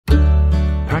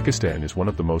Pakistan is one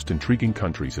of the most intriguing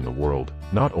countries in the world,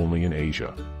 not only in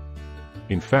Asia.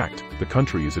 In fact, the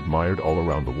country is admired all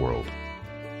around the world.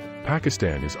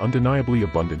 Pakistan is undeniably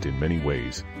abundant in many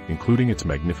ways, including its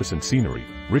magnificent scenery,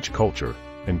 rich culture,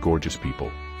 and gorgeous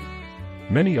people.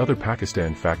 Many other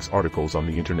Pakistan facts articles on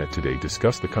the internet today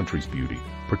discuss the country's beauty,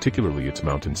 particularly its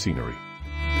mountain scenery.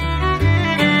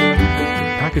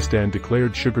 Pakistan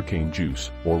declared sugarcane juice,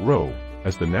 or ro,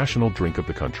 as the national drink of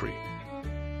the country.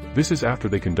 This is after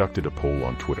they conducted a poll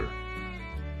on Twitter.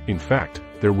 In fact,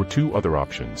 there were two other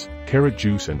options, carrot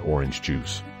juice and orange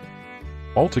juice.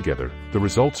 Altogether, the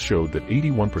results showed that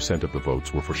 81% of the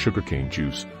votes were for sugarcane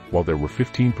juice, while there were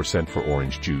 15% for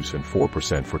orange juice and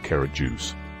 4% for carrot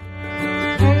juice.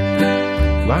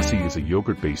 Lassi is a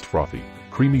yogurt-based frothy,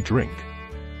 creamy drink.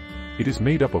 It is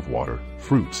made up of water,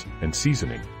 fruits, and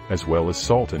seasoning, as well as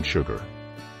salt and sugar.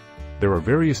 There are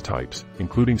various types,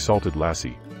 including salted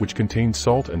lassi, which contains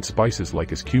salt and spices like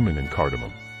cumin and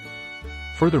cardamom.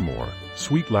 Furthermore,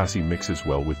 sweet lassi mixes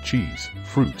well with cheese,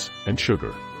 fruits, and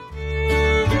sugar.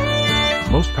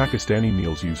 Most Pakistani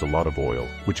meals use a lot of oil,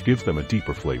 which gives them a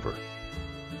deeper flavor.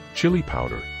 Chili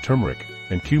powder, turmeric,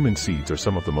 and cumin seeds are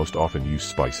some of the most often used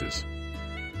spices.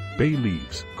 Bay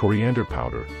leaves, coriander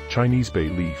powder, Chinese bay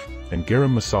leaf, and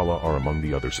garam masala are among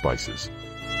the other spices.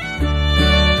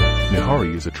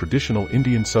 Nihari is a traditional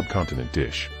Indian subcontinent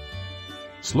dish.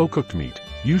 Slow-cooked meat,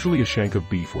 usually a shank of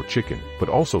beef or chicken, but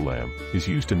also lamb, is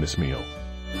used in this meal.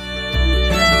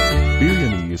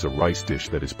 Biryani is a rice dish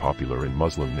that is popular in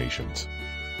Muslim nations.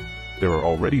 There are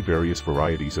already various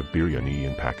varieties of biryani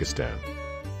in Pakistan.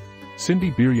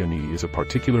 Sindhi biryani is a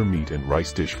particular meat and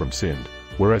rice dish from Sindh,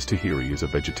 whereas tahiri is a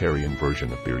vegetarian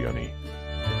version of biryani.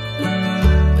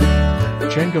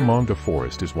 Changamanga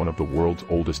Forest is one of the world's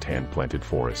oldest hand-planted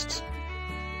forests.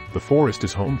 The forest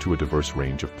is home to a diverse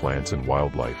range of plants and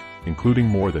wildlife, including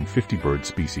more than 50 bird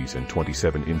species and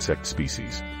 27 insect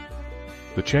species.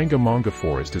 The Changamanga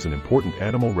Forest is an important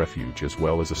animal refuge as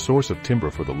well as a source of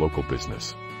timber for the local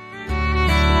business. The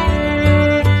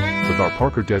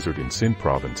Tharparkar Desert in Sindh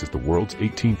province is the world's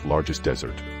 18th largest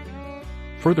desert.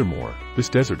 Furthermore, this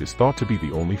desert is thought to be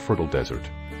the only fertile desert.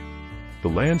 The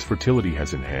land's fertility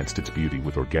has enhanced its beauty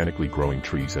with organically growing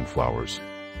trees and flowers.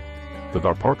 The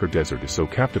Tharparkar Desert is so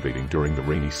captivating during the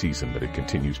rainy season that it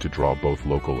continues to draw both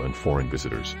local and foreign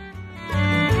visitors.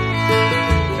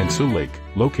 Ansu Lake,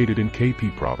 located in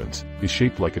KP province, is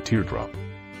shaped like a teardrop.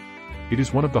 It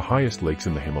is one of the highest lakes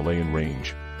in the Himalayan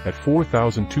range, at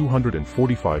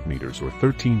 4,245 meters or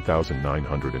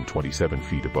 13,927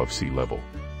 feet above sea level.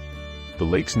 The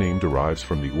lake's name derives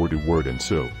from the Urdu word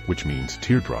Ansu, which means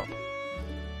teardrop.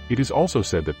 It is also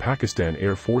said that Pakistan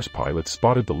Air Force pilots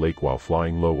spotted the lake while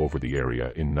flying low over the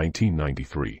area in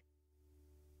 1993.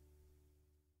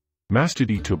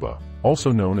 Masjid-e-Tuba,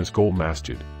 also known as Gol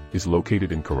Masjid, is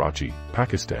located in Karachi,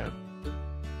 Pakistan.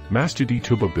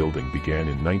 Masjid-e-Tuba building began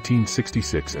in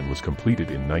 1966 and was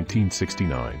completed in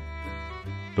 1969.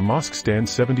 The mosque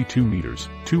stands 72 meters,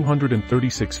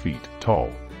 236 feet,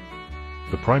 tall.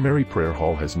 The primary prayer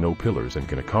hall has no pillars and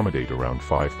can accommodate around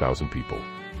 5,000 people.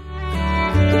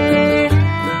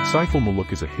 Saiful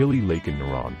Muluk is a hilly lake in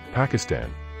Iran,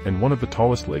 Pakistan, and one of the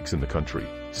tallest lakes in the country,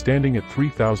 standing at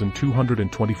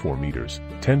 3,224 meters,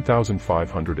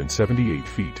 10,578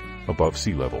 feet, above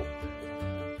sea level.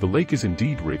 The lake is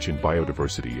indeed rich in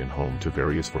biodiversity and home to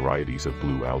various varieties of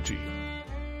blue algae.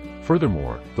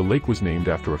 Furthermore, the lake was named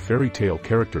after a fairy tale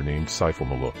character named Saiful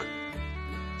Muluk.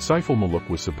 Saiful Muluk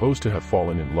was supposed to have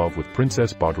fallen in love with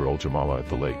Princess Badr-ul-Jamala at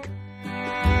the lake.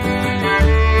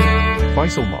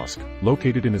 Faisal Mosque,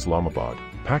 located in Islamabad,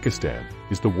 Pakistan,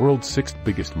 is the world's sixth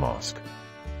biggest mosque.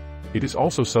 It is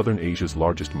also Southern Asia's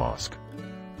largest mosque.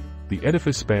 The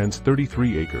edifice spans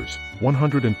 33 acres,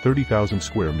 130,000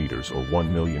 square meters or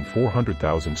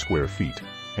 1,400,000 square feet,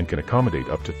 and can accommodate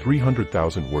up to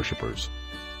 300,000 worshippers.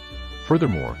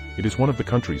 Furthermore, it is one of the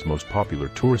country's most popular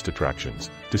tourist attractions,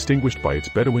 distinguished by its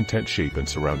Bedouin tent shape and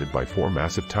surrounded by four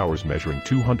massive towers measuring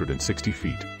 260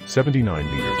 feet, 79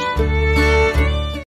 meters.